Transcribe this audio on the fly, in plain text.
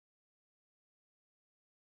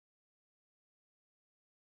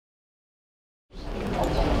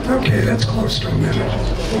Okay, that's close to a minute.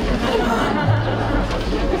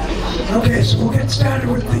 Okay, so we'll get started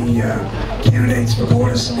with the candidates for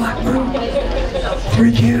Board of Selectmen.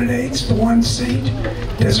 3 candidates for 1 seat: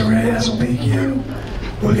 Desiree Hasselbekian,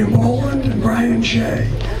 William Boland, and Brian Shea.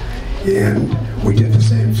 And we did the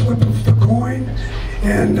same flip of the coin.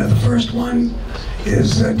 And the first one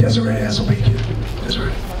is Desiree Hasselbekian.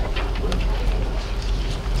 Desiree.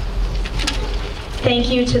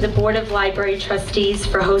 Thank you to the Board of Library Trustees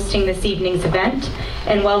for hosting this evening's event,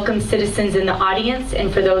 and welcome citizens in the audience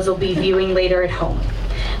and for those who will be viewing later at home.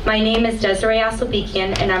 My name is Desiree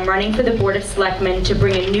Hasselbekian, and I'm running for the Board of Selectmen to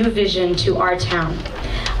bring a new vision to our town.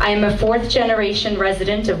 I am a 4th-generation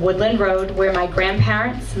resident of Woodland Road, where my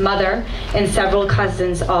grandparents, mother, and several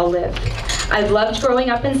cousins all live. I've loved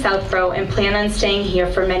growing up in Southborough and plan on staying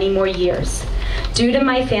here for many more years. Due to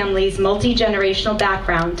my family's multi-generational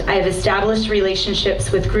background, I have established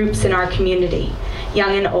relationships with groups in our community,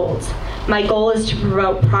 young and old. My goal is to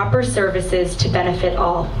promote proper services to benefit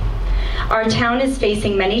all. Our town is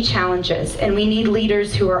facing many challenges, and we need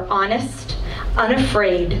leaders who are honest,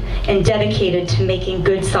 unafraid, and dedicated to making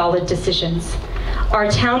good, solid decisions. Our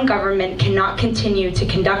town government cannot continue to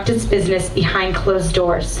conduct its business behind closed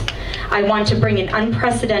doors. I want to bring an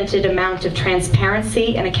unprecedented amount of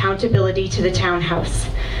transparency and accountability to the townhouse.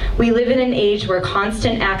 We live in an age where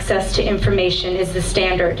constant access to information is the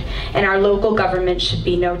standard, and our local government should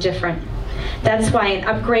be no different. That's why an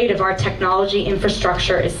upgrade of our technology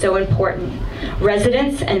infrastructure is so important.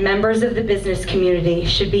 Residents and members of the business community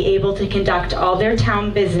should be able to conduct all their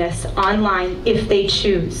town business online if they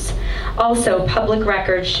choose. Also, public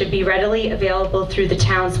records should be readily available through the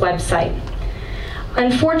town's website.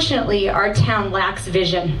 Unfortunately, our town lacks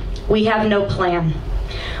vision. We have no plan.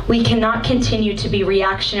 We cannot continue to be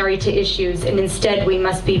reactionary to issues, and instead we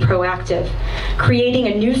must be proactive. Creating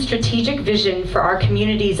a new strategic vision for our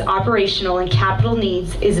community's operational and capital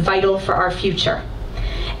needs is vital for our future.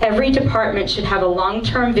 Every department should have a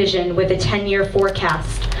long-term vision with a 10-year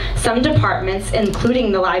forecast. Some departments,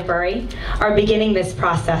 including the library, are beginning this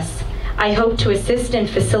process. I hope to assist in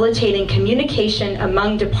facilitating communication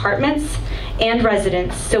among departments and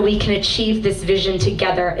residents so we can achieve this vision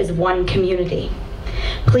together as one community.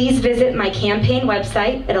 Please visit my campaign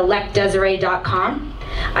website at electdesiree.com.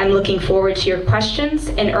 I'm looking forward to your questions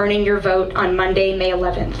and earning your vote on Monday, May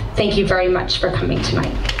 11th. Thank you very much for coming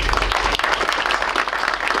tonight.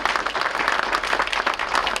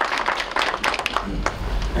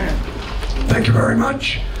 Thank you very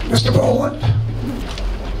much. Mr. Boland.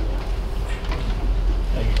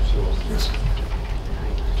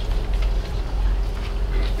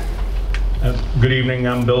 Good evening,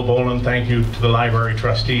 I'm Bill Boland. Thank you to the library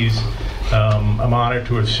trustees. I'm honored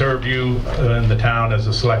to have served you in the town as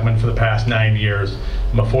a selectman for the past 9 years.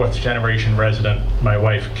 I'm a 4th-generation resident. My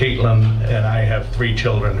wife, Caitlin, and I have 3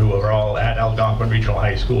 children who are all at Algonquin Regional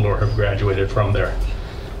High School or have graduated from there.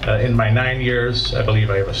 In my 9 years, I believe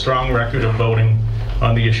I have a strong record of voting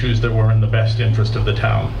on the issues that were in the best interest of the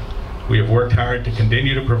town. We have worked hard to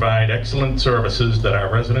continue to provide excellent services that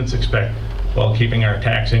our residents expect while keeping our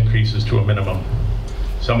tax increases to a minimum.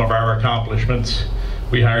 Some of our accomplishments: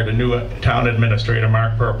 we hired a new town administrator,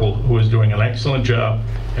 Mark Purple, who is doing an excellent job,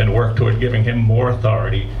 and worked toward giving him more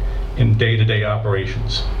authority in day-to-day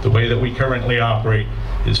operations. The way that we currently operate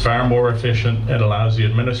is far more efficient and allows the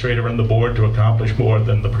administrator and the board to accomplish more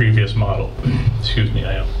than the previous model. Excuse me,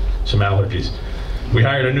 I have some allergies. We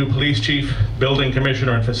hired a new police chief, building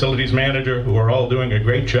commissioner, and facilities manager, who are all doing a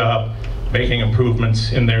great job making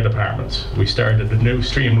improvements in their departments. We started a new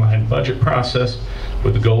streamlined budget process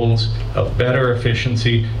with the goals of better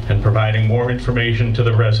efficiency and providing more information to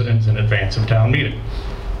the residents in advance of town meeting.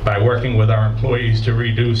 By working with our employees to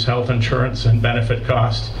reduce health insurance and benefit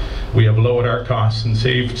costs, we have lowered our costs and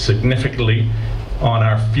saved significantly on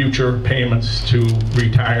our future payments to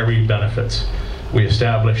retiree benefits. We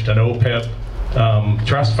established an OPEB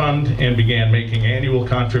trust fund and began making annual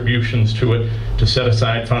contributions to it to set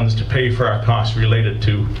aside funds to pay for our costs related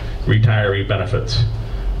to retiree benefits.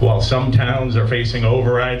 While some towns are facing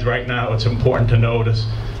overrides right now, it's important to notice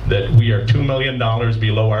that we are $2 million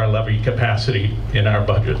below our levy capacity in our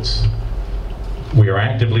budgets. We are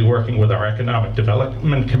actively working with our Economic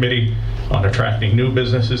Development Committee on attracting new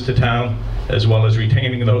businesses to town, as well as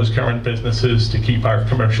retaining those current businesses to keep our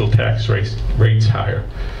commercial tax rates higher.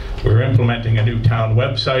 We're implementing a new town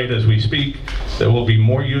website as we speak that will be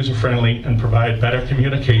more user-friendly and provide better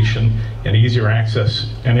communication and easier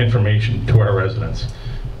access and information to our residents.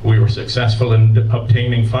 We were successful in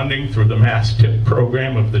obtaining funding through the Mass TIP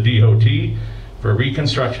program of the DOT for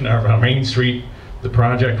reconstruction of our Main Street. The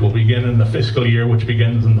project will begin in the fiscal year, which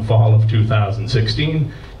begins in the fall of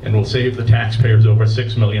 2016, and will save the taxpayers over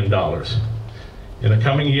 $6 million. In the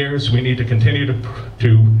coming years, we need to continue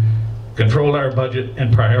to control our budget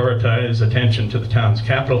and prioritize attention to the town's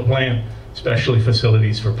capital plan, especially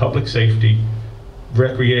facilities for public safety,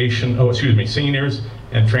 recreation, seniors,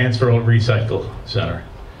 and transfer and recycle center.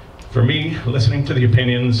 For me, listening to the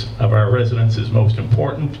opinions of our residents is most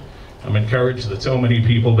important. I'm encouraged that so many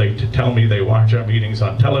people, tell me they watch our meetings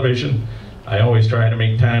on television. I always try to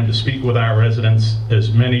make time to speak with our residents,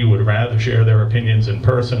 as many would rather share their opinions in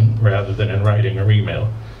person rather than in writing or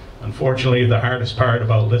email. Unfortunately, the hardest part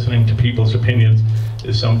about listening to people's opinions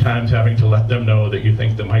is sometimes having to let them know that you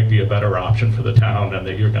think there might be a better option for the town and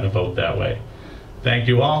that you're going to vote that way. Thank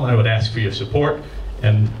you all. I would ask for your support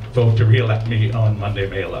and vote to re-elect me on Monday,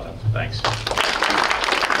 May 11th. Thanks.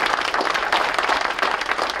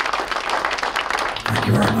 Thank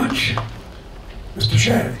you very much. Mr.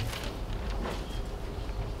 Shea.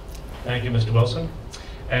 Thank you, Mr. Wilson.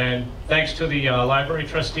 And thanks to the library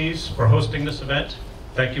trustees for hosting this event.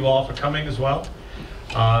 Thank you all for coming as well.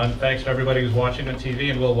 And thanks to everybody who's watching on TV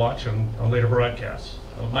and will watch on later broadcasts.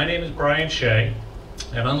 My name is Brian Shea,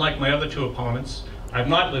 and unlike my other two opponents, I've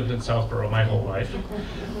not lived in Southborough my whole life.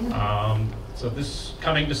 So this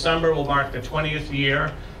coming December will mark the 20th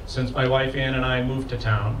year since my wife Ann and I moved to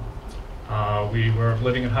town. We were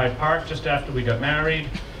living in Hyde Park just after we got married,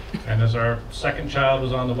 and as our second child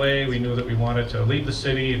was on the way, we knew that we wanted to leave the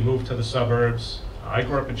city and move to the suburbs. I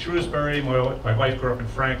grew up in Shrewsbury, my wife grew up in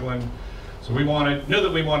Franklin, so we knew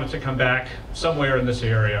that we wanted to come back somewhere in this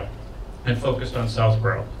area and focused on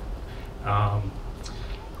Southborough.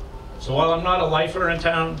 So while I'm not a lifer in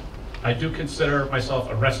town, I do consider myself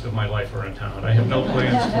a rest of my lifer in town. I have no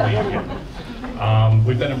plans to leave here.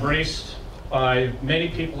 We've been embraced by many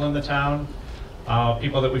people in the town,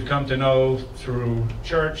 people that we've come to know through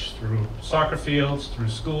church, through soccer fields, through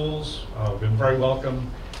schools. We've been very welcome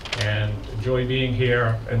and enjoy being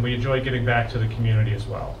here, and we enjoy getting back to the community as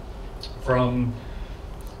well. From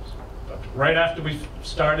right after we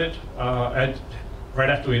started, right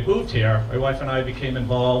after we had moved here, my wife and I became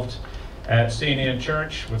involved at St. Anne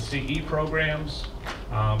Church with CE programs.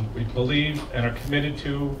 We believe and are committed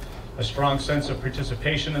to a strong sense of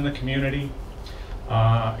participation in the community.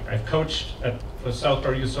 I've coached for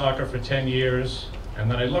Southborough Youth Soccer for 10 years,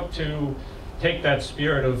 and then I look to take that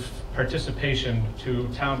spirit of participation to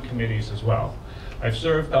town committees as well. I've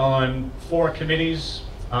served on 4 committees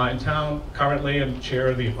in town. Currently, I'm chair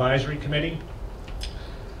of the advisory committee.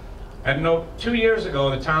 And 2 years ago,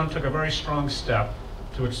 the town took a very strong step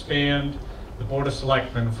to expand the Board of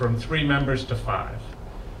Selectmen from 3 members to 5.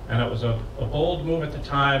 And it was a bold move at the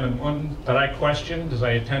time, and one that I questioned as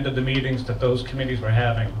I attended the meetings that those committees were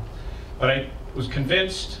having. But I was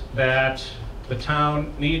convinced that the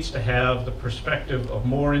town needs to have the perspective of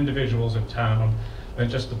more individuals in town than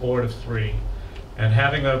just the board of 3. And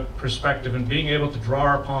having a perspective and being able to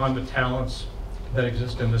draw upon the talents that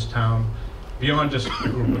exist in this town beyond just a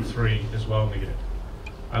group of 3 is well needed.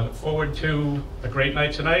 I look forward to a great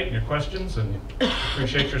night tonight and your questions, and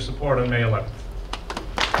appreciate your support on May 11th.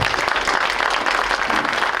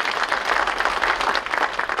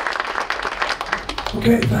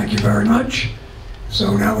 Okay, thank you very much.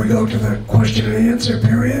 So now we go to the question and answer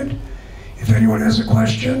period. If anyone has a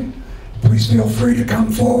question, please feel free to come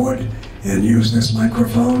forward and use this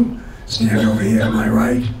microphone. Stand over here to my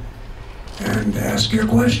right and ask your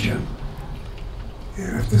question.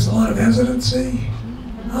 And if there's a lot of hesitancy,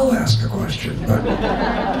 I'll ask a question. But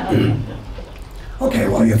okay,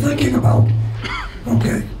 while you're thinking about,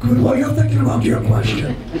 okay, good. While you're thinking about your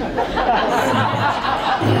question,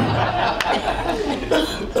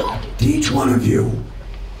 to each one of you,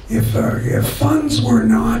 if funds were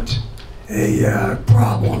not a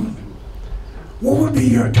problem, what would be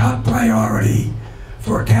your top priority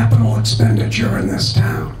for a capital expenditure in this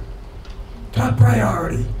town? Top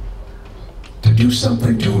priority to do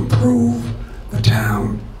something to improve the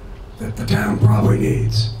town that the town probably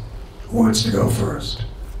needs. Who wants to go first?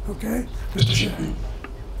 Okay, Mr. Shea.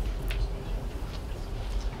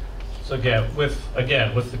 So again, with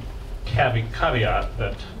the caveat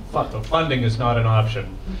that funding is not an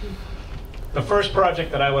option. The first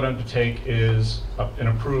project that I would undertake is an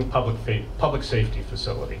improved public safety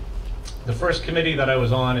facility. The first committee that I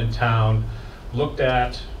was on in town looked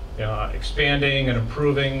at expanding and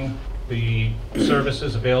improving the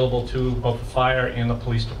services available to both the fire and the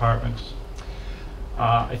police departments.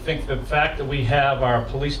 I think the fact that we have our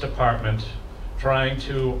police department trying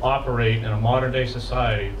to operate in a modern day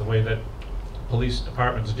society the way that police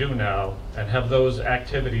departments do now, and have those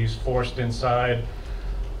activities forced inside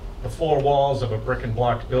the four walls of a brick and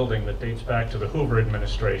block building that dates back to the Hoover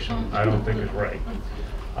administration, I don't think is right.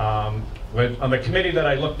 But on the committee that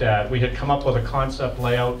I looked at, we had come up with a concept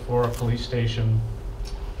layout for a police station.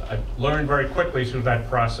 I learned very quickly through that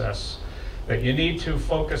process that you need to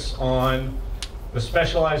focus on the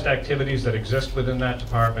specialized activities that exist within that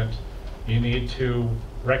department. You need to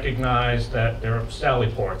recognize that there are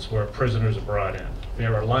sally ports where prisoners are brought in.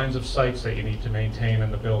 There are lines of sights that you need to maintain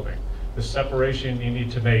in the building. The separation you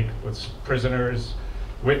need to make with prisoners,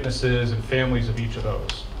 witnesses, and families of each of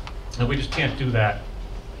those. And we just can't do that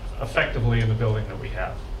effectively in the building that we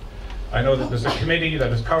have. I know that there's a committee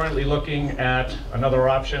that is currently looking at another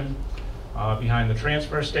option behind the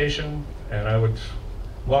transfer station, and I would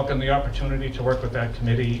welcome the opportunity to work with that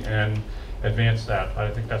committee and advance that.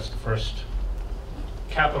 I think that's the first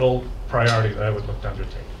capital priority that I would look to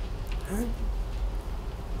undertake. Okay.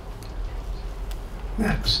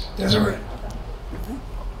 Next, Desiree.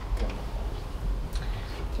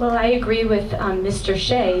 Well, I agree with Mr.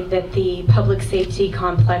 Shea that the public safety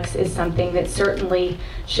complex is something that certainly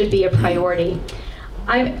should be a priority.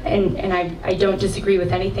 I don't disagree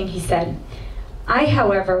with anything he said. I,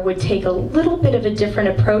 however, would take a little bit of a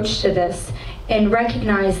different approach to this and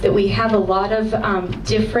recognize that we have a lot of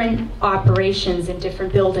different operations in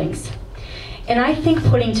different buildings. And I think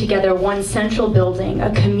putting together one central building,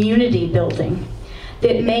 a community building,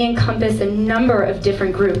 that may encompass a number of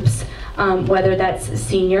different groups, whether that's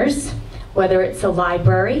seniors, whether it's a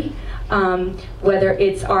library, whether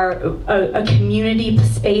it's a community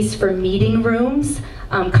space for meeting rooms.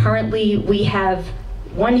 Currently, we have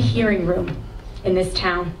one hearing room in this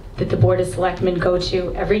town that the Board of Selectmen go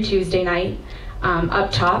to every Tuesday night up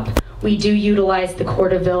top. We do utilize the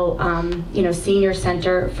Corderville Senior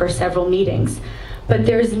Center for several meetings. But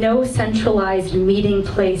there's no centralized meeting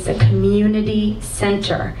place, a community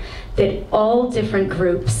center that all different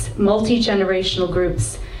groups, multi-generational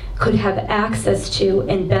groups, could have access to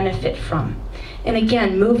and benefit from. And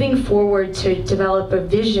again, moving forward to develop a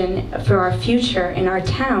vision for our future in our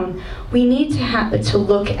town, we need to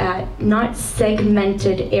look at not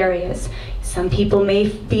segmented areas. Some people may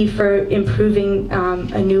be for improving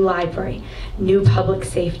a new library, new public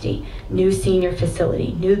safety, new senior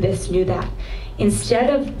facility, new this, new that. Instead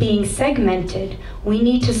of being segmented, we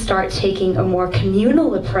need to start taking a more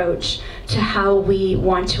communal approach to how we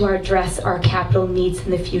want to address our capital needs in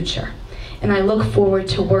the future. And I look forward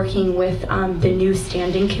to working with the new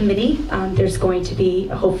standing committee. There's going to be,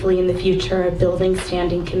 hopefully in the future, a building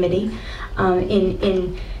standing committee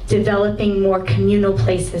in developing more communal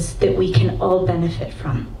places that we can all benefit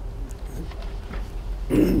from.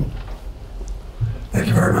 Thank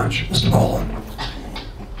you very much. Mr. Boland.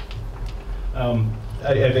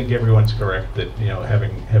 I think everyone's correct that,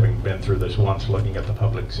 having been through this once, looking at the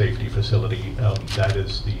public safety facility, that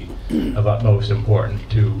is of utmost importance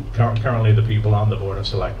to currently the people on the Board of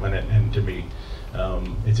Selectmen and to me.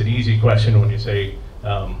 It's an easy question when you say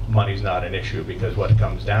money's not an issue, because what it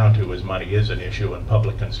comes down to is money is an issue, and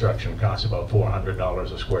public construction costs about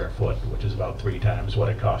 $400 a square foot, which is about 3 times what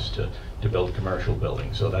it costs to build commercial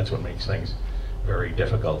buildings. So that's what makes things very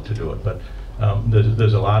difficult to do it. But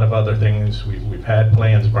there's a lot of other things. We've had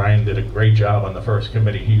plans. Brian did a great job on the first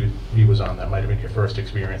committee. He was on. That might have been your first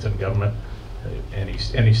experience in government, and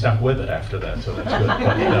he stuck with it after that. So that's good.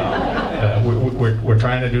 But we're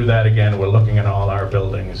trying to do that again. We're looking at all our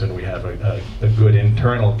buildings, and we have a good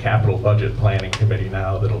internal capital budget planning committee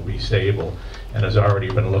now that'll be stable, and has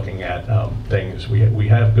already been looking at things. We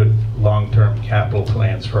have good long-term capital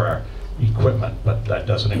plans for our equipment, but that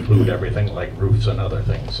doesn't include everything like roofs and other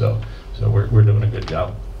things. So we're doing a good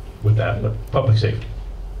job with that, but public safety.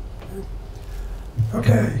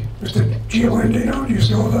 Okay, Mr. Gialandino, do you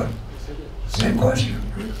still have the same question?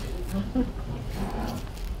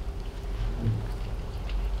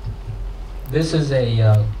 This is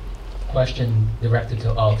a question directed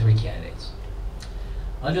to all 3 candidates.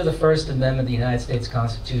 Under the First Amendment of the United States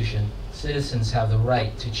Constitution, citizens have the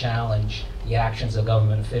right to challenge the actions of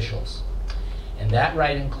government officials. And that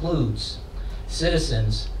right includes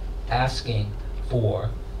citizens asking for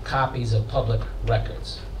copies of public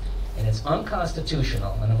records. And it's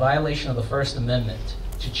unconstitutional and a violation of the First Amendment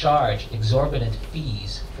to charge exorbitant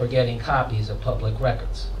fees for getting copies of public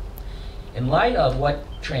records. In light of what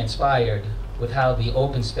transpired with how the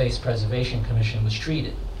Open Space Preservation Commission was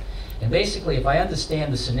treated, and basically, if I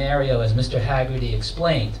understand the scenario as Mr. Haggerty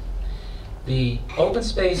explained, the Open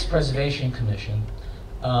Space Preservation Commission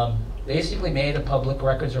basically made a public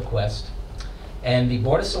records request, and the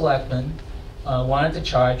Board of Selectmen wanted to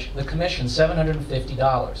charge the commission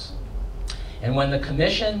 $750. And when the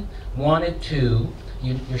commission wanted to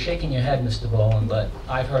you're shaking your head, Mr. Boland, but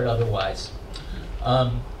I've heard otherwise.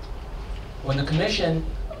 When the commission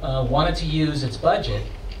wanted to use its budget,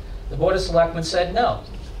 the Board of Selectmen said no.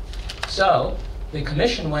 So the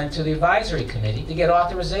commission went to the advisory committee to get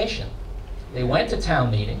authorization. They went to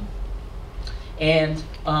town meeting, and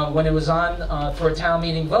when it was on for a town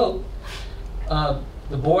meeting vote,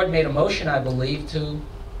 the board made a motion, I believe, to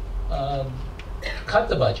cut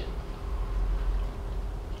the budget.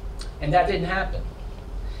 And that didn't happen.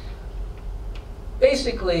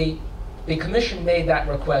 Basically, the commission made that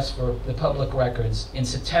request for the public records in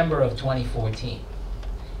September of 2014.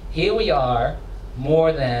 Here we are,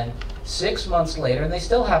 more than 6 months later, and they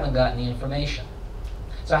still haven't gotten the information.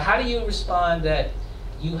 So how do you respond that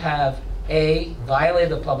you have, A, violated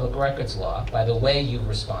the public records law by the way you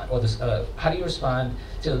respond, or this, how do you respond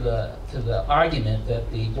to the argument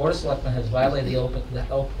that the Board of Selectmen has violated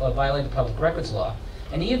violated the public records law,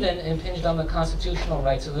 and even impinged on the constitutional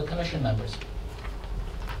rights of the commission members?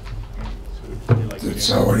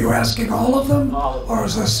 So are you asking all of them, or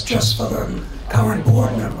is this just for the current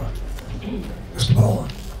board member, Mr.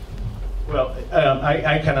 Boland? Well,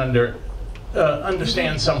 I can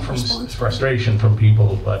understand some frustration from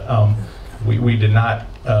people, but we did not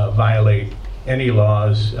violate any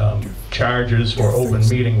laws. Charges for open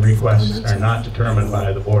meeting requests are not determined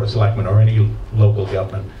by the Board of Selectmen or any local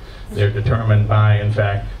government. They're determined by, in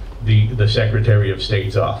fact, the Secretary of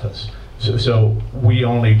State's office. So we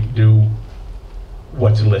only do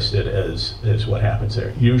what's listed as what happens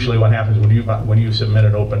there. Usually what happens when you submit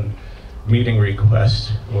an open meeting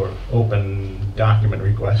request or open document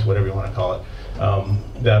request, whatever you want to call it,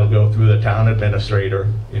 that'll go through the town administrator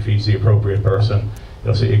if he's the appropriate person.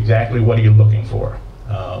 He'll say exactly what are you looking for.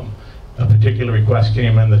 A particular request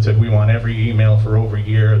came in that said we want every email for over a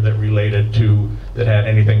year that had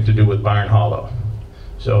anything to do with Barn Hollow.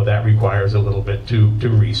 So that requires a little bit to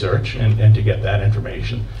research and to get that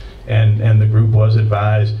information. And the group was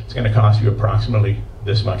advised it's going to cost you approximately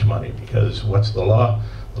this much money, because what's the law?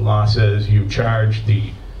 The law says you charge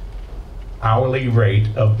the hourly rate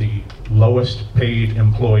of the lowest paid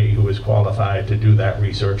employee who is qualified to do that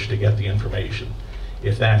research to get the information.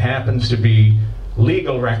 If that happens to be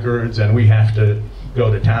legal records and we have to go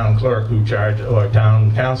to town clerk or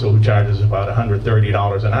town council who charges about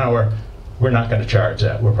 $130 an hour, we're not going to charge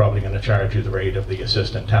that. We're probably going to charge you the rate of the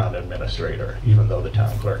assistant town administrator, even though the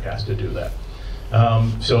town clerk has to do that.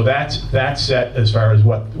 So that's set as far as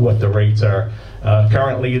what the rates are.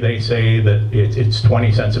 Currently, they say that it's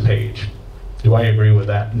 20 cents a page. Do I agree with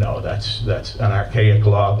that? No, that's an archaic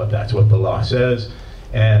law, but that's what the law says.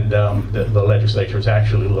 And the legislature is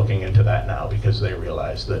actually looking into that now because they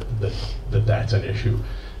realize that's an issue.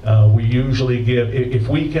 We usually give,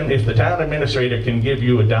 if the town administrator can give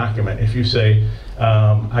you a document, if you say,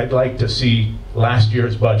 I'd like to see last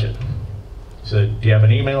year's budget. So do you have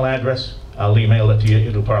an email address? I'll email it to you.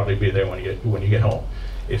 It'll probably be there when you get home.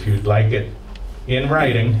 If you'd like it in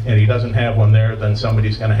writing and he doesn't have one there, then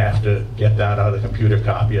somebody's going to have to get that out of the computer,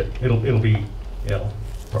 copy it. It'll be,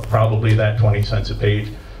 probably that 20 cents a page,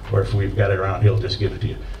 or if we've got it around, he'll just give it to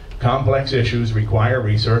you. Complex issues require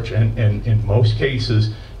research, and in most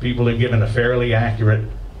cases, people are given a fairly accurate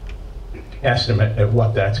estimate at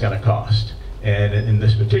what that's going to cost. And in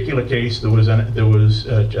this particular case, there was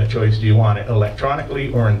a choice: do you want it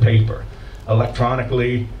electronically or in paper?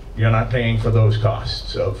 Electronically, you're not paying for those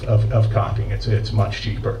costs of copying. It's much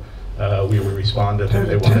cheaper. We were responded that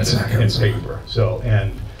they wanted it in paper. So,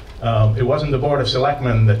 and it wasn't the Board of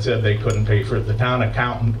Selectmen that said they couldn't pay for it. The town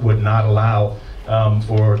accountant would not allow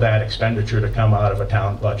for that expenditure to come out of a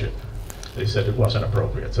town budget. They said it wasn't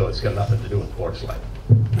appropriate, so it's got nothing to do with the Board of Selectmen.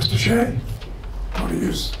 Mr. Shea, how do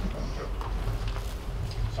you?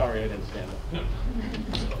 Sorry, I didn't stand up.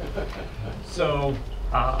 So,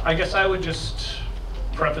 I guess I would just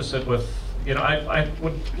preface it with, I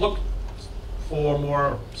would look for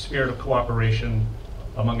more spirit of cooperation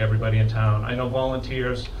among everybody in town. I know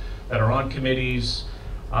volunteers that are on committees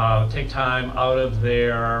take time out of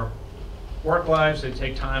their work lives, they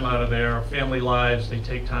take time out of their family lives, they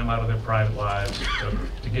take time out of their private lives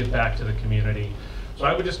to give back to the community. So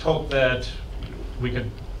I would just hope that we could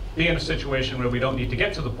be in a situation where we don't need to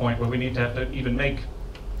get to the point where we need to have to even make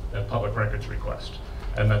a public records request,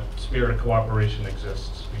 and that spirit of cooperation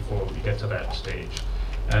exists before we get to that stage.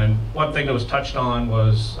 And one thing that was touched on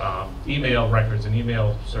was email records and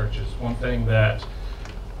email searches. One thing that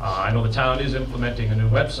I know the town is implementing a new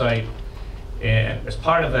website, and as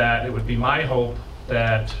part of that, it would be my hope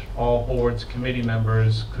that all boards, committee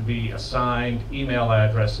members could be assigned email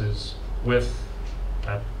addresses with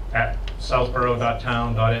at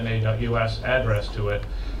southborough.town.ma.us address to it,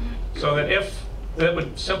 so that if that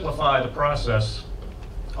would simplify the process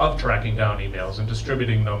of tracking down emails and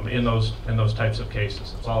distributing them in those types of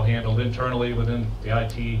cases. It's all handled internally within the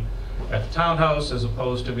IT at the townhouse, as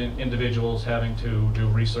opposed to individuals having to do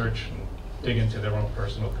research and dig into their own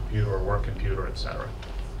personal computer or work computer, etc.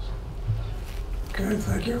 Okay,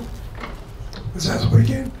 thank you. Ms.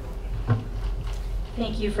 Hasselbeck?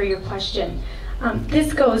 Thank you for your question.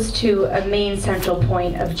 This goes to a main central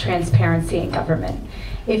point of transparency in government.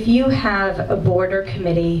 If you have a board or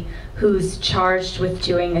committee who's charged with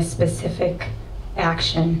doing a specific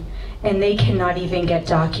action and they cannot even get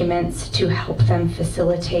documents to help them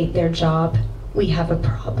facilitate their job, we have a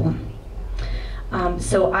problem.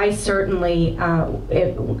 So I certainly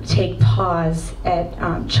take pause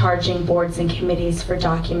at charging boards and committees for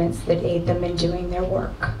documents that aid them in doing their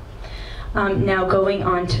work. Now going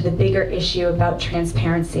on to the bigger issue about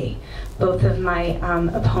transparency. Both of my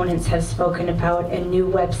opponents have spoken about a new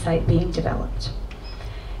website being developed.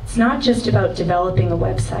 It's not just about developing a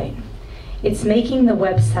website. It's making the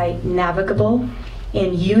website navigable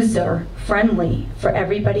and user-friendly for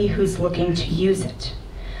everybody who's looking to use it.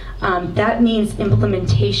 That means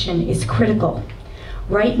implementation is critical.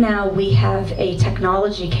 Right now we have a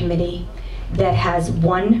technology committee that has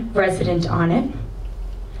one resident on it,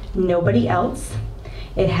 nobody else.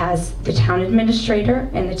 It has the town administrator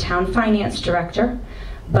and the town finance director,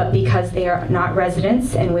 but because they are not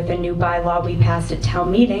residents and with a new bylaw we passed at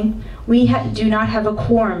town meeting, we do not have a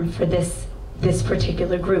quorum for this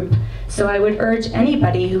particular group. So I would urge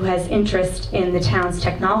anybody who has interest in the town's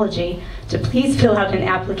technology to please fill out an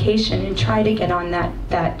application and try to get on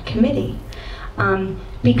that committee.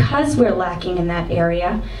 Because we're lacking in that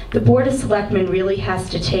area, the Board of Selectmen really has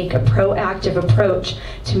to take a proactive approach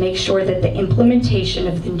to make sure that the implementation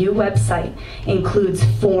of the new website includes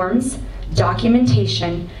forms,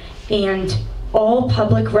 documentation, and all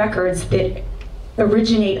public records that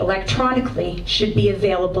originate electronically should be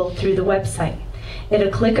available through the website. At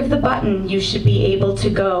a click of the button, you should be able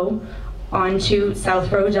to go onto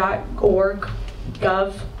southborough.org,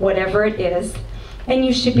 gov, whatever it is, and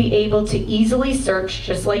you should be able to easily search,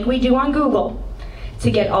 just like we do on Google,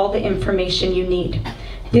 to get all the information you need.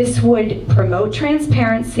 This would promote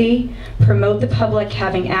transparency, promote the public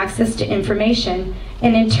having access to information,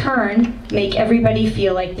 and in turn, make everybody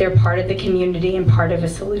feel like they're part of the community and part of a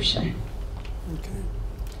solution. Okay.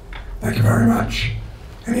 Thank you very much.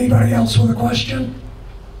 Anybody else with a question?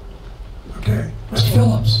 Okay, Mr.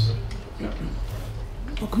 Phillips.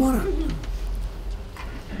 Oh, come on up.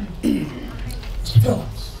 Mr.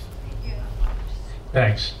 Phillips.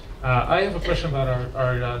 Thanks. I have a question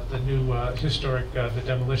about the new historic, the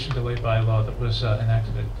demolition delay bylaw that was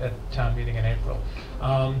enacted at town meeting in April.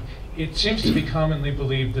 It seems to be commonly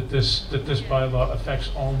believed that this bylaw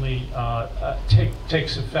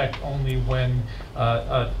takes effect only when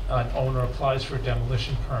an owner applies for a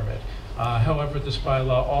demolition permit. However, this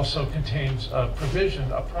bylaw also contains a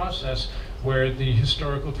provision, a process, where the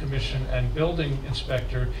Historical Commission and building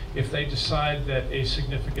inspector, if they decide that a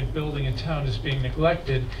significant building in town is being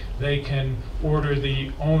neglected, they can order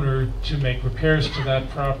the owner to make repairs to that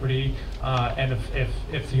property, and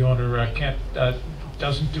if the owner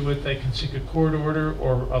doesn't do it, they can seek a court order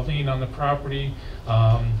or a lien on the property,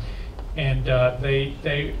 and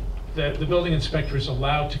the building inspector is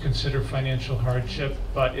allowed to consider financial hardship,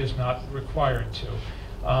 but is not required to.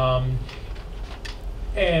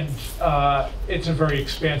 It's a very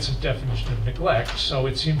expansive definition of neglect, so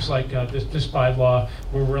it seems like this bylaw,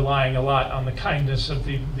 we're relying a lot on the kindness of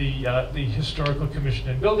the Historical Commission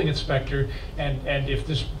and building inspector, and if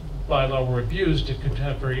this bylaw were abused, it could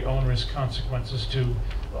have very onerous consequences to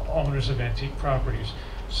owners of antique properties.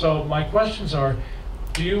 So my questions are,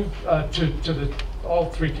 do you, all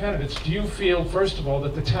three candidates, do you feel, first of all,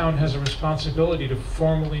 that the town has a responsibility to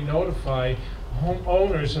formally notify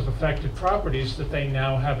homeowners of affected properties that they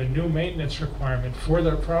now have a new maintenance requirement for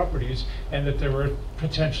their properties, and that there were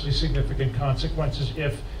potentially significant consequences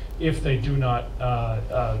if they do not,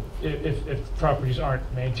 if properties aren't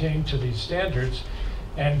maintained to these standards?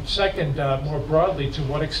 And second, more broadly, to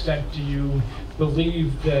what extent do you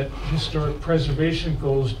believe that historic preservation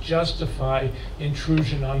goals justify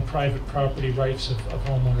intrusion on private property rights of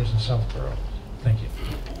homeowners in Southborough? Thank you.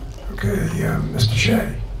 Okay, Mr.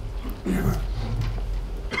 Shea.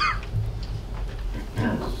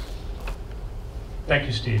 Thank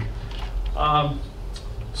you, Steve. I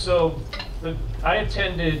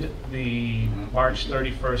attended the March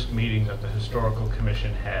 31st meeting that the Historical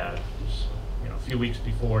Commission had, a few weeks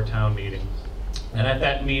before town meeting. And at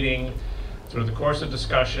that meeting, through the course of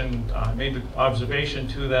discussion, I made the observation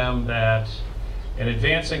to them that in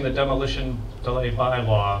advancing the demolition delay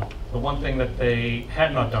bylaw, the one thing that they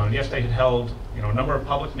had not done, yes, they had held a number of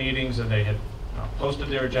public meetings and they had posted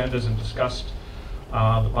their agendas and discussed the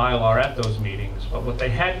bylaw at those meetings, but what they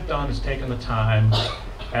hadn't done is taken the time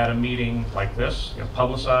at a meeting like this,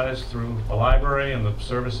 publicized through the library and the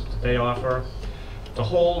service that they offer, to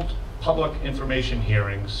hold public information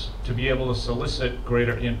hearings to be able to solicit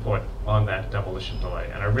greater input on that demolition delay.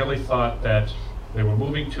 And I really thought that they were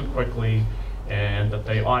moving too quickly and that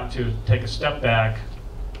they ought to take a step back,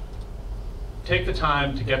 take the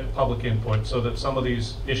time to get the public input so that some of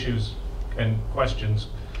these issues and questions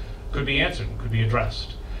could be answered and could be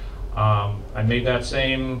addressed. I made that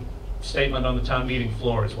same statement on the town meeting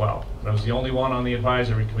floor as well. I was the only one on the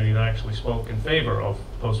advisory committee that actually spoke in favor of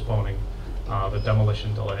postponing the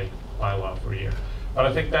demolition delay bylaw for a year. But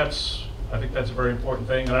I think that's a very important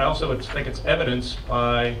thing, and I also think it's evidenced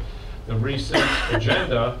by the recent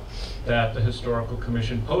agenda that the Historical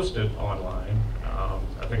Commission posted online.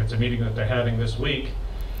 I think it's a meeting that they're having this week.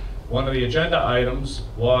 One of the agenda items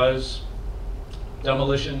was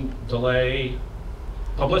demolition delay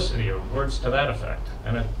publicity, or words to that effect.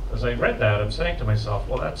 And as I read that, I'm saying to myself,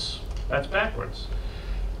 well, that's backwards.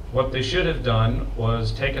 What they should have done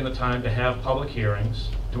was taken the time to have public hearings,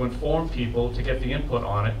 to inform people, to get the input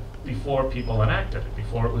on it before people enacted it,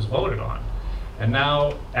 before it was voted on. And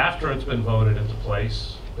now, after it's been voted into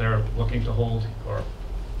place, they're looking to hold or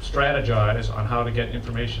strategize on how to get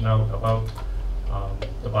information out about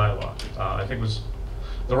the bylaw. I think it was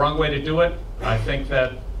the wrong way to do it. I think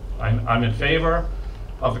that I'm in favor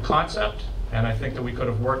of the concept, and I think that we could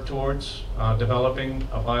have worked towards developing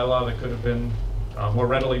a bylaw that could have been more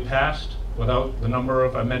readily passed without the number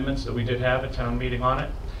of amendments that we did have at town meeting on it.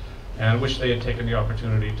 And I wish they had taken the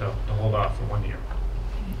opportunity to hold off for 1 year.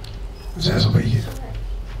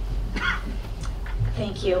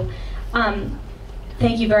 Thank you.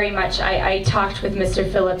 Thank you very much. I talked with Mr.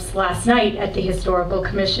 Phillips last night at the Historical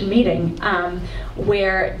Commission meeting,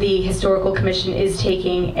 where the Historical Commission is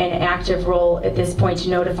taking an active role at this point to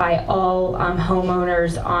notify all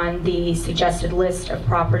homeowners on the suggested list of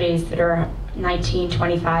properties that are 19,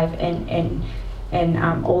 25,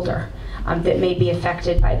 and older that may be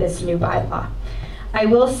affected by this new bylaw. I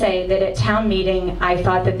will say that at town meeting, I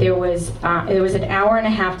thought that there was an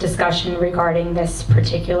hour-and-a-half discussion regarding this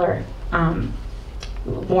particular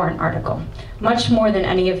warrant article, much more than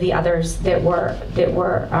any of the others that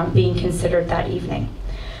were being considered that evening.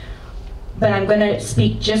 But I'm going to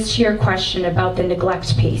speak just to your question about the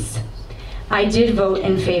neglect piece. I did vote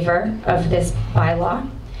in favor of this bylaw.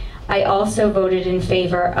 I also voted in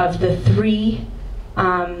favor of the 3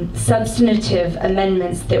 substantive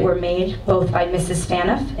amendments that were made, both by Mrs.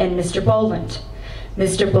 Faniff and Mr. Boland.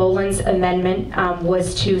 Mr. Boland's amendment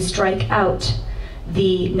was to strike out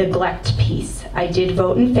the neglect piece. I did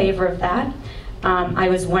vote in favor of that. I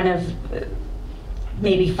was one of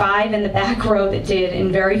maybe 5 in the back row that did,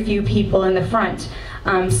 and very few people in the front.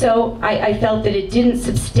 So I felt that it didn't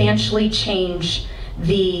substantially change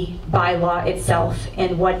the bylaw itself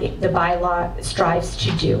and what the bylaw strives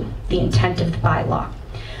to do, the intent of the bylaw.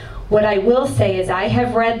 What I will say is I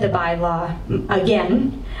have read the bylaw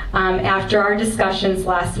again after our discussions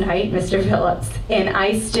last night, Mr. Phillips, and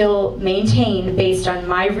I still maintain, based on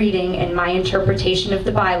my reading and my interpretation of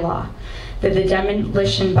the bylaw, that the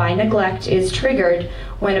demolition by neglect is triggered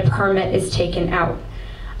when a permit is taken out.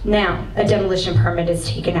 Now, a demolition permit is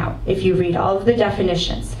taken out, if you read all of the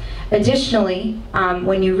definitions. Additionally,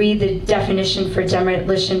 when you read the definition for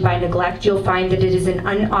demolition by neglect, you'll find that it is an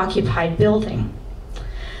unoccupied building.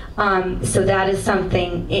 So that is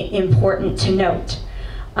something important to note.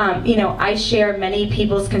 I share many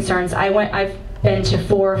people's concerns. I've been to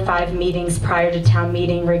 4 or 5 meetings prior to town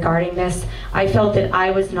meeting regarding this. I felt that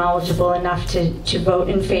I was knowledgeable enough to vote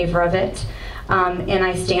in favor of it. And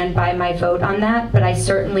I stand by my vote on that, but I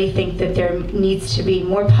certainly think that there needs to be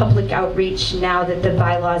more public outreach now that the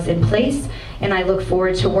bylaw is in place, and I look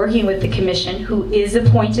forward to working with the commission, who is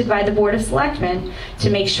appointed by the Board of Selectmen, to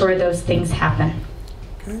make sure those things happen.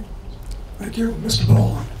 Okay, thank you. Mr.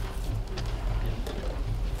 Boland.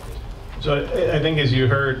 So I think, as you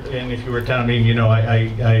heard, and if you were at town meeting,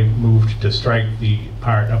 I moved to strike the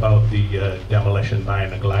part about the demolition by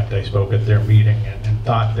neglect. I spoke at their meeting and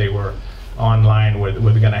thought they were online with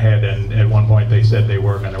going ahead, and at one point they said they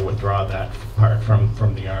were going to withdraw that part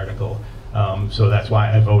from the article. So that's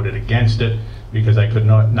why I voted against it, because I could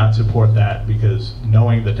not support that, because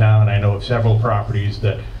knowing the town, I know of several properties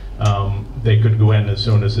that they could go in as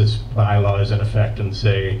soon as this bylaw is in effect and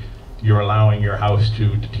say, you're allowing your house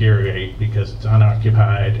to deteriorate because it's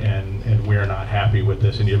unoccupied, and we're not happy with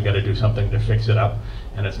this, and you've got to do something to fix it up,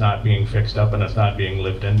 and it's not being fixed up and it's not being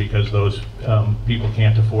lived in because those people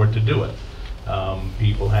can't afford to do it.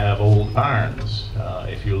 People have old barns.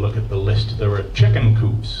 If you look at the list, there are chicken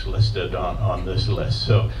coops listed on this list.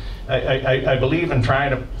 So I believe in trying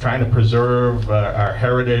to preserve our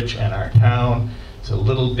heritage and our town. It's a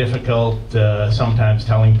little difficult sometimes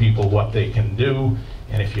telling people what they can do.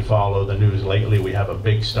 And if you follow the news lately, we have a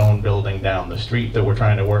big stone building down the street that we're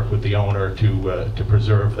trying to work with the owner to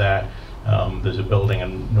preserve that. There's a building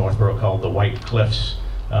in Northborough called the White Cliffs,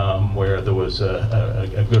 where there was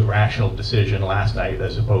a good rational decision last night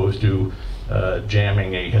as opposed to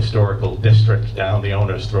jamming a historical district down the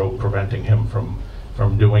owner's throat, preventing him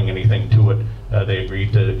from doing anything to it. They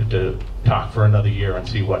agreed to talk for another year and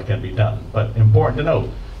see what can be done. But important to note,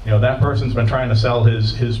 that person's been trying to sell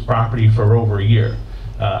his property for over a year.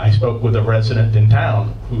 I spoke with a resident in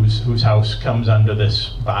town whose house comes under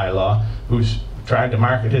this bylaw, who's tried to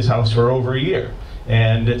market his house for over a year.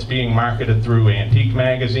 And it's being marketed through antique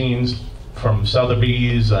magazines, from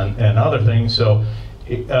Sotheby's and other things. So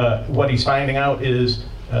what he's finding out is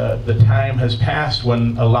the time has passed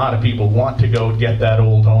when a lot of people want to go get that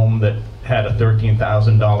old home that had a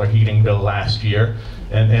 $13,000 heating bill last year,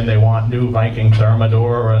 and they want new Viking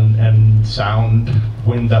Thermador and sound,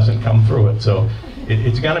 wind doesn't come through it. So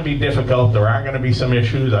it's going to be difficult. There are going to be some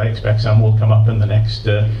issues. I expect some will come up in the next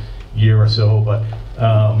year or so, but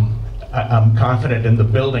I'm confident in the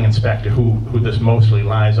building inspector, who this mostly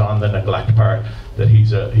lies on, the neglect part, that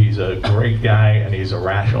he's a great guy and he's a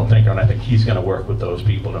rational thinker, and I think he's going to work with those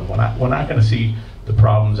people. And we're not going to see the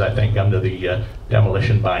problems, I think, under the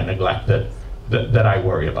demolition by neglect that I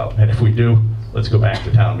worry about. And if we do, let's go back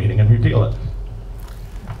to town meeting and repeal it.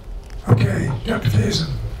 Okay, Dr. Faison.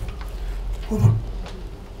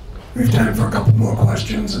 We have time for a couple more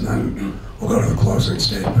questions, and then we'll go to the closing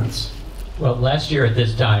statements. Well, last year at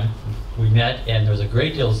this time, we met and there was a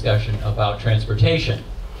great deal of discussion about transportation,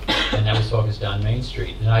 and that was focused on Main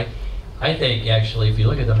Street. And I think, actually, if you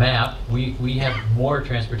look at the map, we have more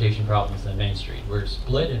transportation problems than Main Street. We're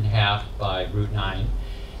split in half by Route 9.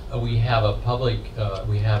 We have a public,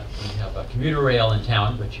 we have a commuter rail in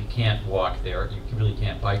town, but you can't walk there. You really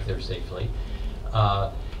can't bike there safely.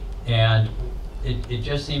 And it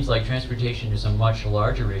just seems like transportation is a much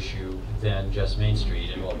larger issue than just Main Street,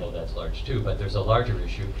 and although that's large too, but there's a larger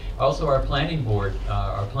issue. Also, our planning board,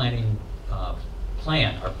 our planning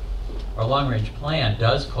plan, our long-range plan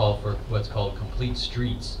does call for what's called complete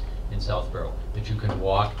streets in Southborough, that you can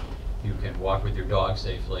walk with your dog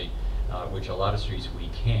safely, which a lot of streets we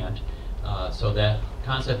can't. So that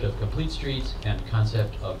concept of complete streets and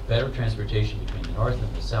concept of better transportation between the north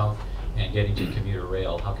and the south and getting to commuter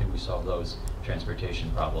rail, how can we solve those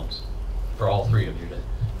transportation problems for all three of you to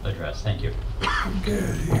address? Thank you.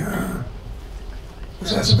 Okay,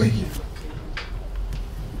 was that speaking?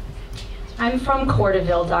 I'm from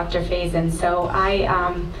Corderville, Dr. Faison, so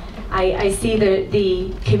I see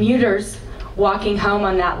the commuters walking home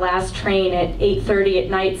on that last train at 8:30 at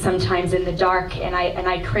night, sometimes in the dark, and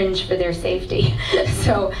I cringe for their safety.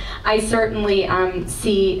 So I certainly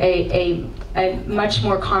see a much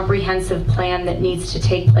more comprehensive plan that needs to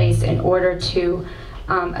take place in order to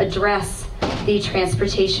address the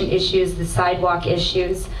transportation issues, the sidewalk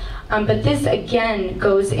issues. But this again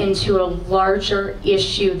goes into a larger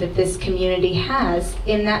issue that this community has,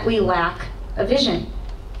 in that we lack a vision.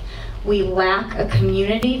 We lack a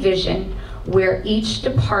community vision where each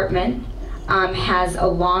department has a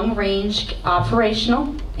long-range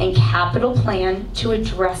operational and capital plan to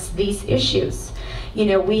address these issues.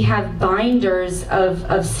 We have binders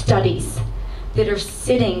of studies that are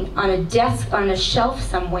sitting on a desk, on a shelf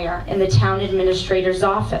somewhere in the town administrator's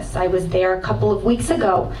office. I was there a couple of weeks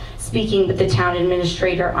ago speaking with the town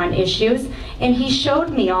administrator on issues, and he showed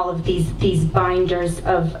me all of these binders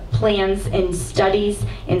of plans and studies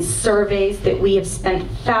and surveys that we have spent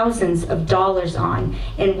thousands of dollars on.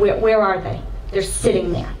 And where are they? They're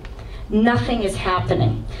sitting there. Nothing is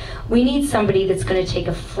happening. We need somebody that's going to take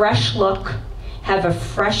a fresh look, have a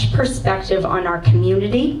fresh perspective on our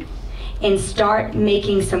community, and start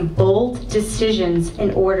making some bold decisions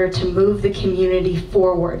in order to move the community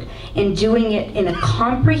forward, and doing it in a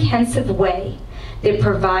comprehensive way that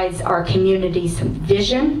provides our community some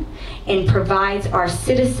vision and provides our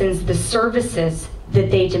citizens the services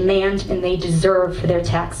that they demand and they deserve for their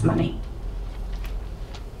tax money.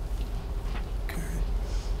 Okay.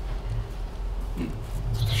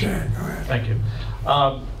 Mr. Shea, go ahead. Thank you.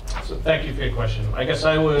 So thank you for your question. I guess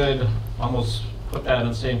I would almost put that in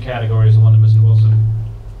the same category as the one that Mr. Wilson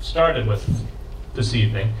started with this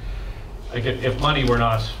evening. like if money were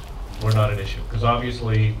not an issue, because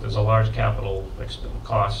obviously there's a large capital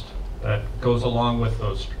cost that goes along with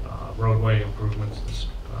those roadway improvements,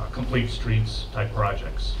 complete streets type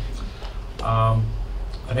projects. I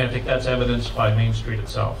mean, I think that's evidenced by Main Street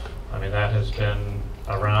itself. I mean, that has been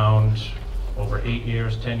around over 8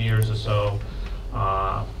 years, 10 years or so.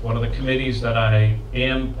 One of the committees that I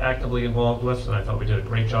am actively involved with, and I thought we did a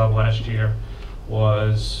great job last year,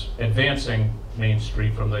 was advancing Main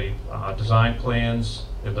Street from the design plans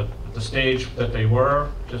at the stage that they were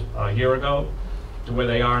just a year ago to where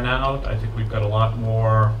they are now. I think we've got a lot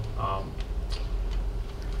more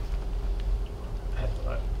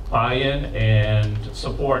buy-in and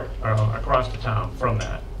support across the town from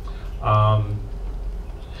that.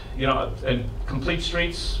 You know, and complete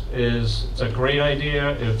streets it's a great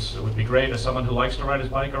idea. It would be great as someone who likes to ride his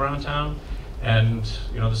bike around town. And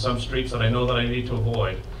you know, there's some streets that I know that I need to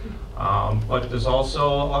avoid. But there's also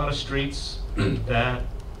a lot of streets that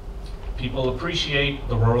people appreciate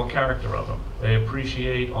the rural character of them. They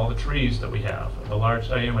appreciate all the trees that we have, the large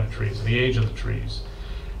diameter trees, the age of the trees.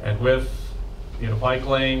 And with, you know, bike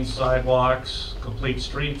lanes, sidewalks, complete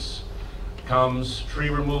streets, comes tree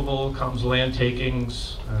removal, comes land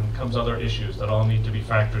takings, and comes other issues that all need to be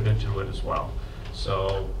factored into it as well.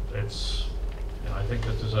 So it's, you know, I think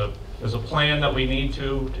that there's a plan that we need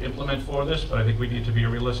to implement for this, but I think we need to be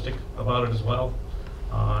realistic about it as well,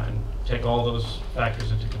 and take all those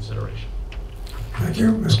factors into consideration. Thank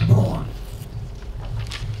you, Mr. Boland.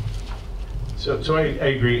 So I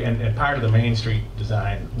agree, and part of the Main Street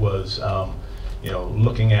design was, you know,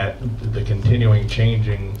 looking at the continuing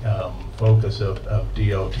changing focus of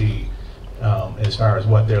DOT as far as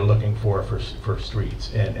what they're looking for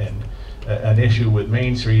streets. And an issue with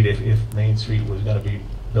Main Street, if Main Street was going to be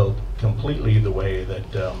built completely the way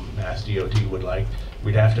that Mass DOT would like,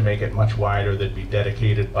 we'd have to make it much wider. There'd be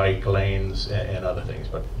dedicated bike lanes and other things.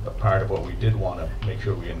 But part of what we did want to make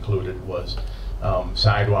sure we included was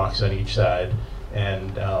sidewalks on each side,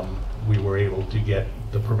 and we were able to get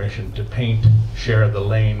the permission to paint, share the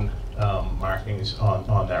lane markings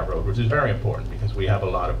on that road, which is very important because we have a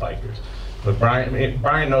lot of bikers. But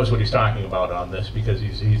Brian knows what he's talking about on this because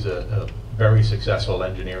he's a very successful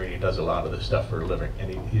engineer, and he does a lot of this stuff for a living, and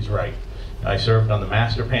he's right. I served on the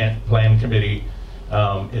master plan committee.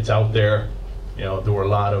 It's out there. You know, there were a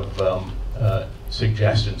lot of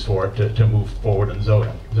suggestions for it to move forward in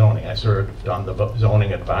zoning. I served on the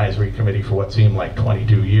zoning advisory committee for what seemed like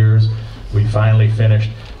 22 years. We finally finished,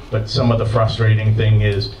 but some of the frustrating thing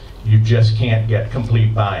is you just can't get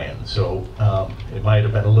complete buy-in. So it might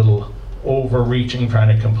have been a little overreaching,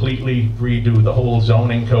 trying to completely redo the whole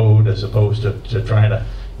zoning code as opposed to trying to,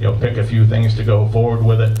 you know, pick a few things to go forward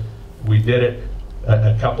with it. We did it.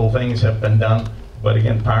 A couple things have been done, but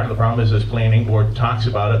again, part of the problem is this planning board talks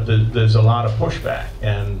about it. There's a lot of pushback,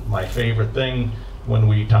 and my favorite thing when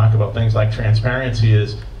we talk about things like transparency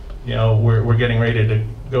is, you know, we're getting ready to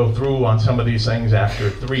go through on some of these things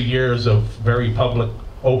after 3 years of very public,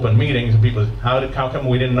 open meetings, and people, how come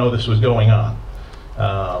we didn't know this was going on?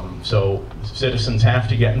 So citizens have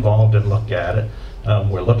to get involved and look at it.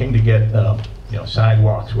 We're looking to get you know,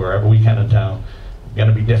 sidewalks wherever we can in town. It's going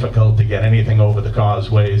to be difficult to get anything over the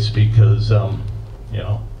causeways because you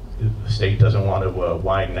know, the state doesn't want to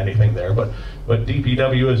widen anything there. But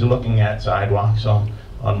DPW is looking at sidewalks on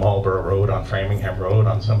Marlborough Road, on Framingham Road,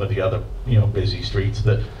 on some of the other, you know, busy streets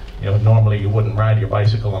that, you know, normally you wouldn't ride your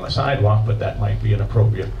bicycle on a sidewalk, but that might be an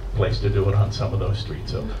appropriate place to do it on some of those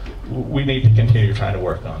streets. So we need to continue trying to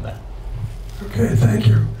work on that. Okay, thank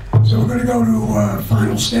you. So we're going to go to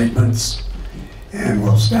final statements, and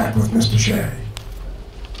we'll start with Mr. Shea.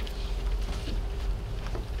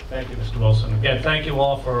 Thank you, Mr. Wilson. Again, thank you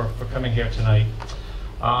all for coming here tonight.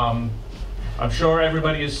 I'm sure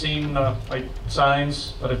everybody has seen like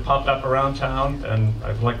signs that have popped up around town, and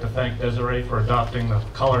I'd like to thank Desiree for adopting the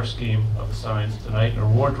color scheme of the signs tonight in her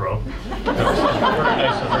wardrobe. That was very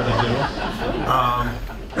nice of her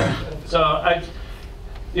to do. So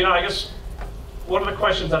you know, I guess one of the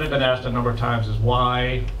questions that I've been asked a number of times is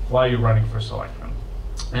why are you running for selectman?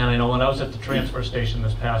 And I know when I was at the transfer station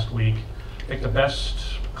this past week, I think the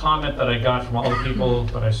best comment that I got from all the people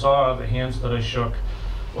that I saw, the hands that I shook,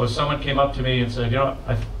 was someone came up to me and said, you know,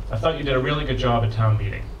 I thought you did a really good job at town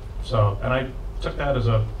meeting. So, and I took that as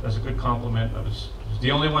a good compliment. I was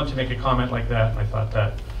the only one to make a comment like that, and I thought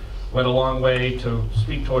that went a long way to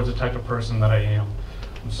speak towards the type of person that I am.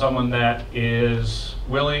 I'm someone that is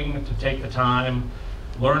willing to take the time,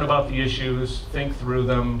 learn about the issues, think through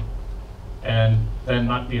them, and then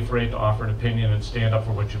not be afraid to offer an opinion and stand up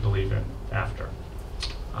for what you believe in after.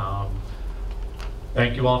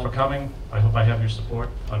 Thank you all for coming. I hope I have your support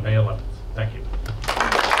on May 11th. Thank you.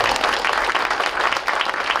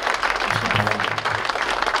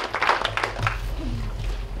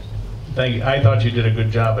 Thank you. I thought you did a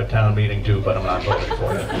good job at town meeting too, but I'm not voting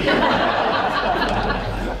for it.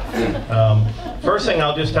 First thing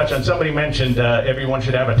I'll just touch on, somebody mentioned everyone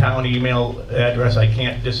should have a town email address. I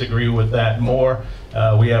can't disagree with that more.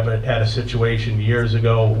 We had a situation years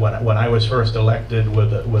ago when I was first elected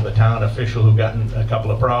with a town official who got in a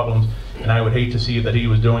couple of problems, and I would hate to see that he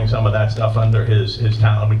was doing some of that stuff under his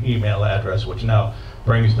town email address, which now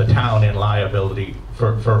brings the town in liability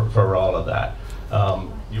for all of that.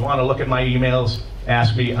 You want to look at my emails,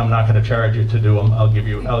 ask me. I'm not going to charge you to do them. I'll give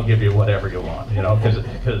you whatever you want, you know,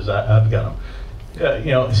 because I've got them.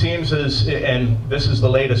 You know, it seems as, and this is the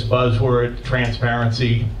latest buzzword,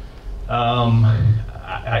 transparency.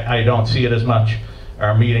 I don't see it as much.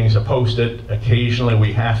 Our meetings are posted. Occasionally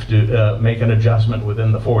we have to make an adjustment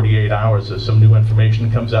within the 48 hours as some new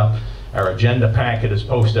information comes out. Our agenda packet is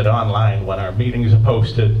posted online when our meetings are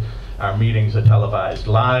posted. Our meetings are televised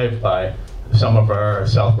live by some of our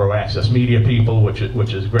Southborough Access Media people, which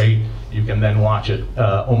is great. You can then watch it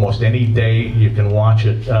almost any day. You can watch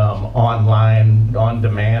it online, on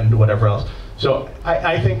demand, whatever else. So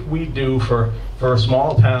I think we do, for a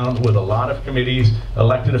small town with a lot of committees,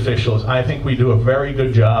 elected officials, I think we do a very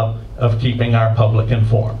good job of keeping our public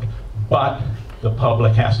informed. But the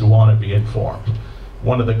public has to want to be informed.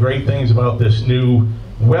 One of the great things about this new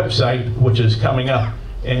website, which is coming up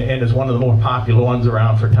and is one of the more popular ones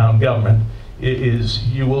around for town government, is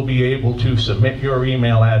you will be able to submit your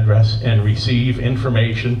email address and receive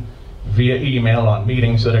information via email on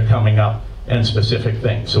meetings that are coming up and specific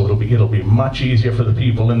things. So it'll be much easier for the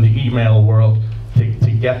people in the email world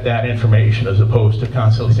to get that information, as opposed to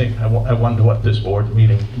constantly saying, I wonder what this board's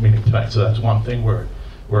meeting tonight. So that's one thing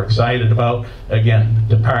we're excited about. Again,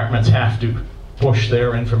 departments have to push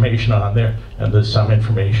their information on there, and there's some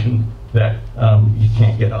information that you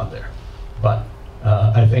can't get on there. But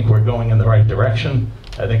I think we're going in the right direction.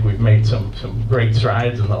 I think we've made some great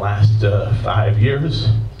strides in the last 5 years,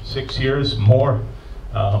 6 years, more.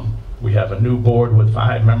 We have a new board with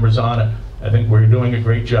 5 members on it. I think we're doing a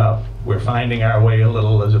great job. We're finding our way a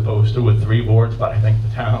little, as opposed to with 3 boards, but I think the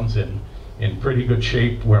town's in pretty good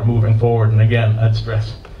shape. We're moving forward, and again, I'd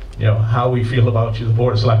stress, you know, how we feel about you, the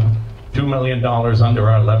Board of Selectmen. $2 million under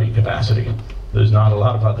our levy capacity. There's not a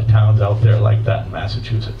lot of other towns out there like that in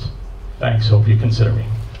Massachusetts. Thanks, hope you consider me.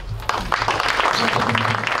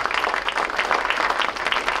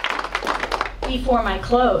 Before my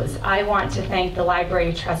close, I want to thank the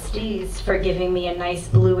library trustees for giving me a nice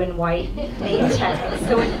blue and white name tag,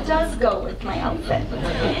 so it does go with my outfit.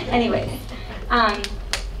 Anyways,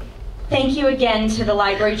 thank you again to the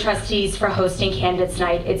library trustees for hosting Candidates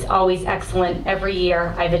Night. It's always excellent every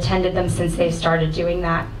year. I've attended them since they've started doing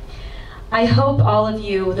that. I hope all of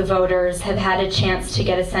you, the voters, have had a chance to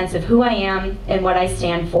get a sense of who I am and what I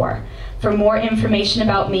stand for. For more information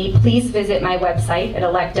about me, please visit my website at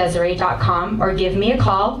electdesiree.com or give me a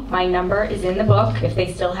call. My number is in the book. If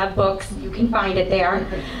they still have books, you can find it there.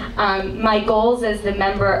 My goals as a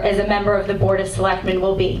member of the Board of Selectmen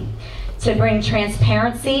will be to bring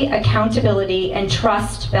transparency, accountability, and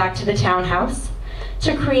trust back to the townhouse,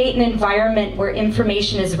 to create an environment where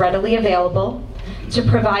information is readily available, to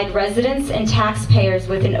provide residents and taxpayers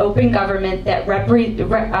with an open government that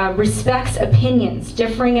respects opinions,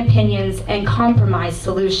 differing opinions, and compromise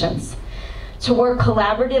solutions, to work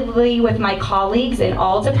collaboratively with my colleagues and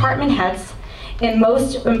all department heads, and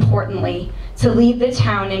most importantly, to lead the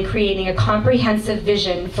town in creating a comprehensive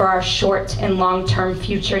vision for our short and long-term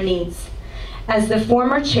future needs. As the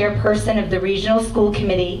former chairperson of the Regional School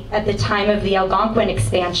Committee at the time of the Algonquin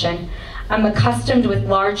expansion, I'm accustomed with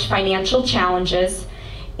large financial challenges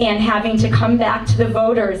and having to come back to the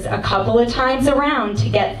voters a couple of times around to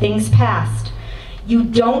get things passed. You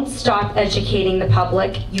don't stop educating the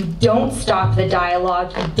public, you don't stop the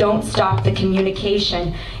dialogue, you don't stop the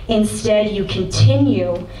communication. Instead, you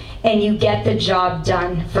continue and you get the job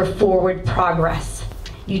done for forward progress.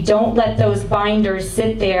 You don't let those binders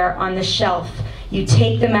sit there on the shelf. You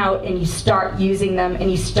take them out and you start using them and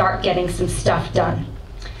you start getting some stuff done.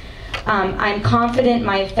 I'm confident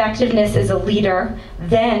my effectiveness as a leader,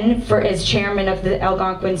 then as chairman of the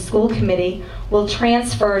Algonquin School Committee, will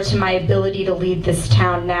transfer to my ability to lead this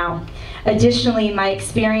town now. Additionally, my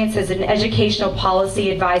experience as an educational policy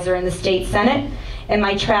advisor in the state Senate and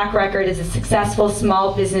my track record as a successful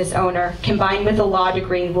small business owner, combined with a law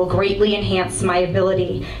degree, will greatly enhance my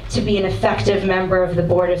ability to be an effective member of the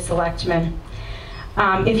Board of Selectmen.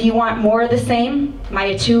 If you want more of the same,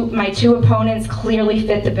 my two opponents clearly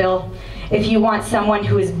fit the bill. If you want someone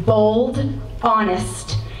who is bold,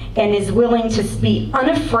 honest, and is willing to be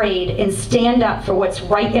unafraid and stand up for what's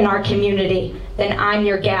right in our community, then I'm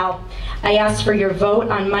your gal. I ask for your vote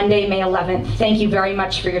on Monday, May 11th. Thank you very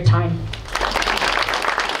much for your time.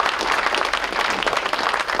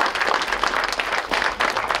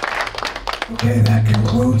 Okay, that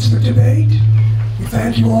concludes the debate. We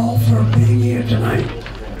thank you all for being here tonight.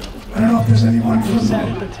 I don't know if there's anyone from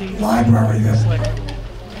the library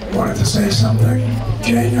that wanted to say something.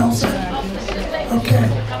 Jane Nelson. Okay.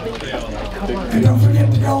 And don't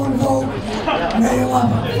forget to go and vote May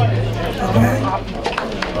 11th. Okay?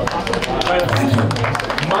 Thank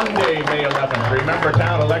you. Monday, May 11th. Remember,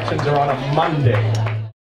 town elections are on a Monday.